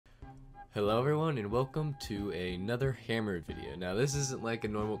Hello everyone and welcome to another Hammer video. Now this isn't like a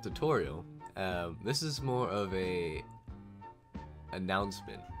normal tutorial, this is more of a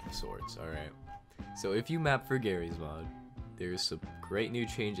announcement of sorts, alright? So if you map for Garry's mod, there's some great new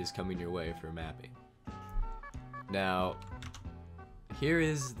changes coming your way for mapping. Now, here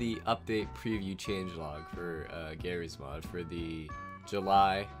is the update preview changelog for Garry's mod for the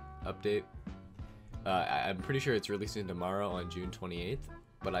July update. I'm pretty sure it's releasing tomorrow on June 28th.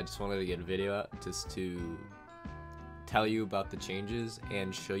 But I just wanted to get a video out just to tell you about the changes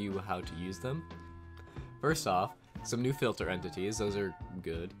and show you how to use them. First off, some new filter entities, those are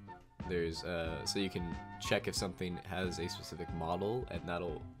good. There's so you can check if something has a specific model and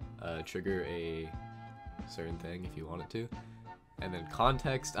that'll trigger a certain thing if you want it to. And then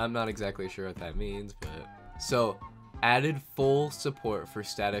context, I'm not exactly sure what that means, but so added full support for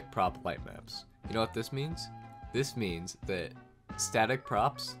static prop light maps. You know what this means? This means that static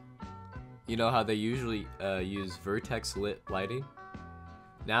props, you know how they usually use vertex lit lighting?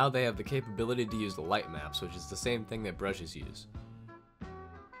 Now they have the capability to use the light maps, which is the same thing that brushes use.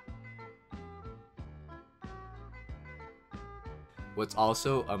 What's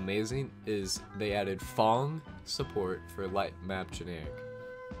also amazing is they added Phong support for LightmappedGeneric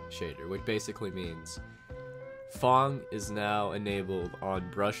shader, which basically means Phong is now enabled on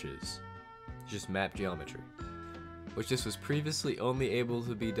brushes, just map geometry, which this was previously only able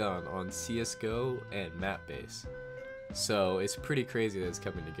to be done on CSGO and map-base. So it's pretty crazy that it's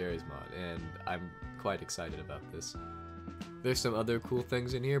coming to Garry's mod, and I'm quite excited about this. There's some other cool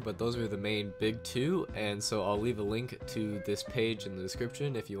things in here, but those are the main big two, and so I'll leave a link to this page in the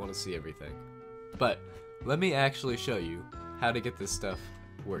description if you want to see everything. But let me actually show you how to get this stuff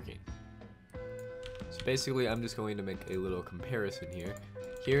working. So basically I'm just going to make a little comparison here.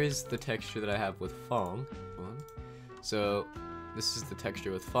 Here is the texture that I have with Phong. So this is the texture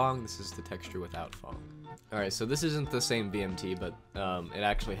with Phong, this is the texture without Phong. Alright, so this isn't the same VMT, but it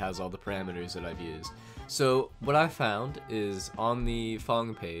actually has all the parameters that I've used. So what I found is on the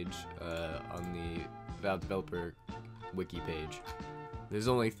Phong page, on the Valve Developer Wiki page, there's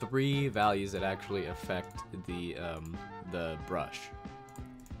only 3 values that actually affect the brush.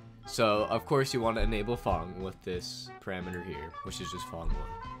 So of course you want to enable Phong with this parameter here, which is just Phong1.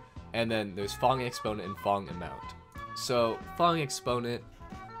 And then there's phongexponent and phongamount. So phongexponent,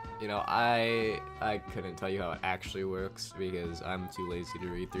 you know, I couldn't tell you how it actually works because I'm too lazy to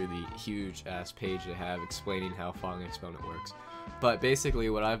read through the huge ass page they have explaining how phongexponent works. But basically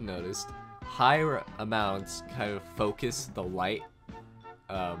what I've noticed, higher amounts kind of focus the light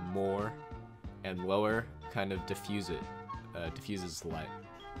more, and lower kind of diffuses the light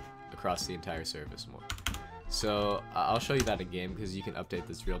across the entire surface more. So I'll show you that in game because you can update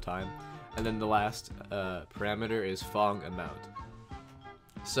this real time. And then the last parameter is phongamount.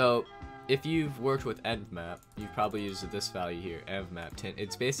 So if you've worked with envmap, you've probably used this value here, envmap tint.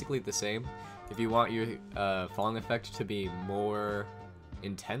 It's basically the same. If you want your Phong effect to be more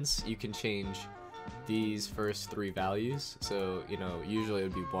intense, you can change these first 3 values. So, you know, usually it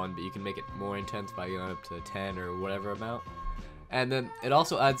would be 1, but you can make it more intense by going up to 10 or whatever amount. And then it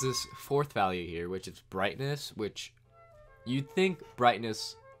also adds this 4th value here, which is brightness, which you'd think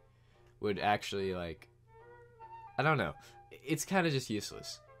brightness would actually, like, I don't know, it's kind of just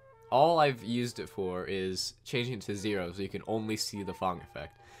useless. All I've used it for is changing it to 0 so you can only see the Phong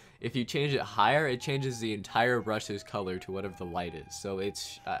effect. If you change it higher, it changes the entire brush's color to whatever the light is. So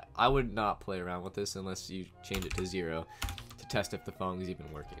it's, I would not play around with this unless you change it to 0 to test if the Phong is even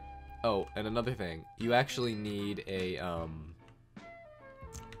working. Oh, and another thing, you actually need a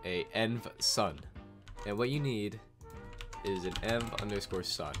env sun, and what you need is an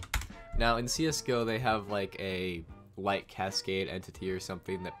env_sun. Now in CSGO they have like a light cascade entity or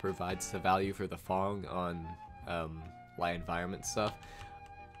something that provides the value for the Phong on light environment stuff.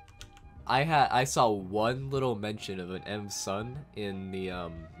 I saw one little mention of an env_sun in the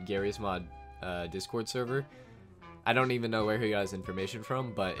Garry's mod Discord server. I don't even know where he got his information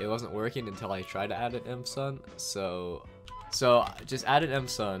from, but it wasn't working until I tried to add an env_sun. So just add an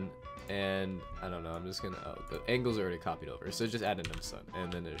env_sun, and I don't know, I'm just gonna, oh, the angle's already copied over, so just add an env_sun,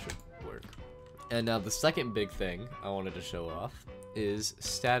 and then it should work. And now the second big thing I wanted to show off is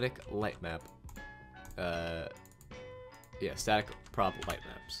static light map. Yeah, static prop light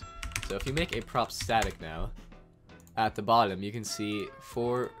maps. So if you make a prop static now, at the bottom you can see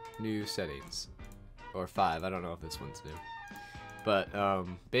 4 new settings, or 5, I don't know if this one's new. But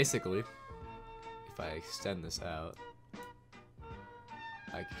basically, if I extend this out,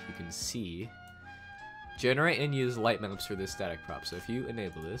 you can see generate and use light maps for this static prop. So if you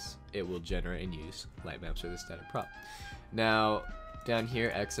enable this, it will generate and use light maps for this static prop. Now down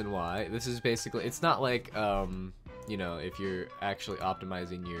here, X and Y, this is basically, it's not like, you know, if you're actually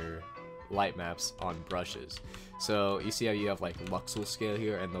optimizing your light maps on brushes. So you see how you have like luxel scale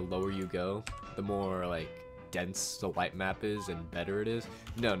here, and the lower you go, the more like dense the light map is and better it is.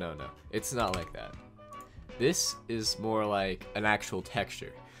 No, it's not like that. This is more like an actual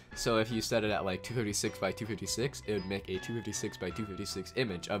texture. So if you set it at like 256 by 256, it would make a 256 by 256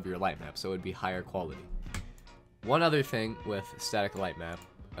 image of your light map, so it would be higher quality. One other thing with static light map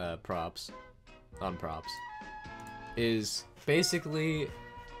props is basically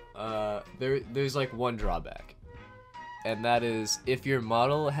there's like one drawback, and that is if your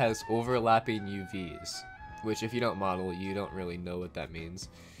model has overlapping UVs, which if you don't model, you don't really know what that means.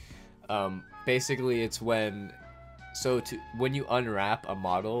 Basically it's when you unwrap a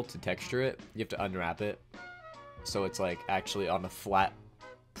model to texture it, you have to unwrap it so it's like actually on a flat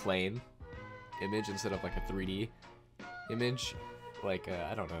plane image instead of like a 3D image, like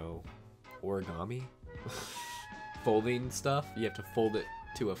I don't know, origami folding stuff. You have to fold it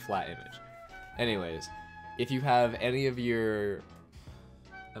to a flat image. Anyways, if you have any of your,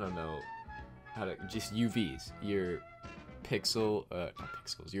 I don't know how to, just UVs, your not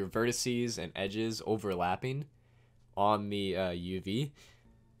pixels, your vertices and edges overlapping on the UV,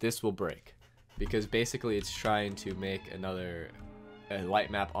 this will break, because basically it's trying to make a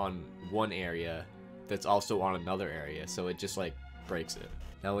light map on one area that's also on another area, so it just like breaks it.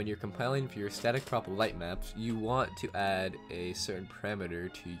 Now when you're compiling for your static prop light maps, you want to add a certain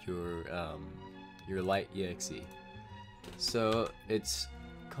parameter to your light exe. So it's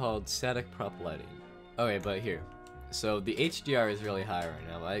called static prop lighting. Okay, but here, so the HDR is really high right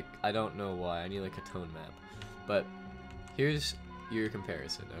now. I don't know why. I need like a tone map, but here's your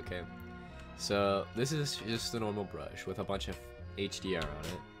comparison. Okay, so this is just a normal brush with a bunch of HDR on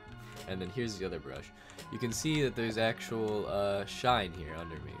it, and then here's the other brush. You can see that there's actual shine here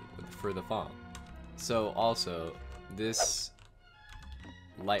under me for the Phong. So also, this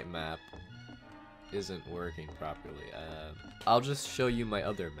light map isn't working properly. I'll just show you my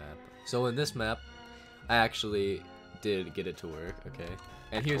other map. So in this map, I actually did get it to work, okay?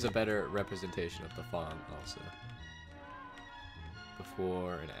 And here's a better representation of the Phong also.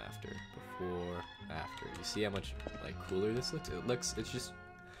 Before and after. Before, after. You see how much like cooler this looks? It's just,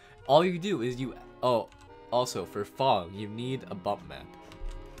 all you do is oh, also for Phong, you need a bump map.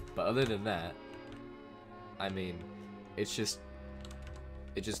 But other than that, I mean, it just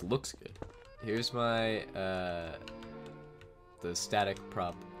looks good. Here's my the static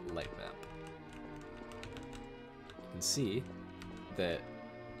prop light map. You can see that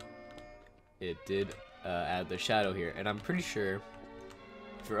it did add the shadow here, and I'm pretty sure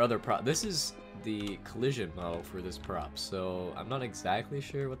for other prop, this is the collision model for this prop, so I'm not exactly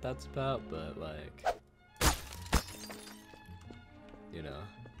sure what that's about, but like, you know,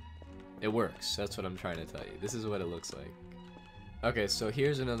 it works. That's what I'm trying to tell you. This is what it looks like. Okay, so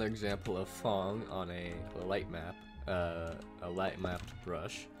here's another example of Phong on a light map, a light mapped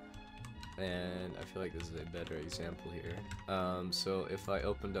brush, and I feel like this is a better example here. So if I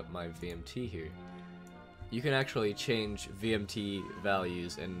opened up my VMT here, you can actually change VMT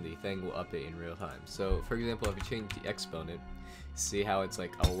values and the thing will update in real time. So for example, if you change the exponent, see how it's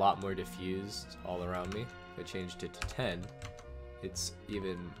like a lot more diffused all around me? If I changed it to 10, it's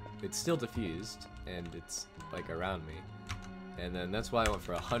still diffused and it's like around me. And then that's why I went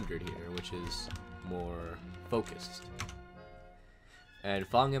for 100 here, which is more focused. And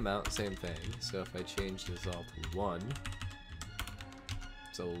phongamount, same thing. So if I change this all to 1,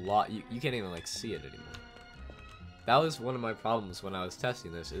 it's a lot. You can't even like see it anymore. That was one of my problems when I was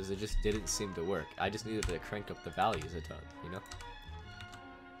testing this, is it just didn't seem to work. I just needed to crank up the values a ton, you know?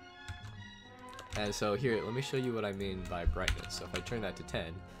 And so here, let me show you what I mean by brightness. So if I turn that to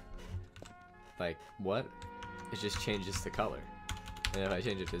 10, like, what? It just changes the color. And if I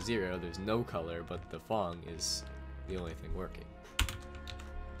change it to 0, there's no color, but the Phong is the only thing working.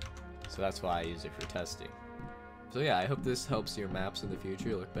 So that's why I use it for testing. So yeah, I hope this helps your maps in the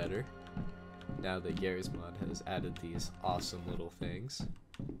future look better, now that Garry's mod has added these awesome little things.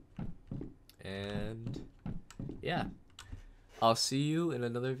 And yeah, I'll see you in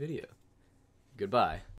another video. Goodbye.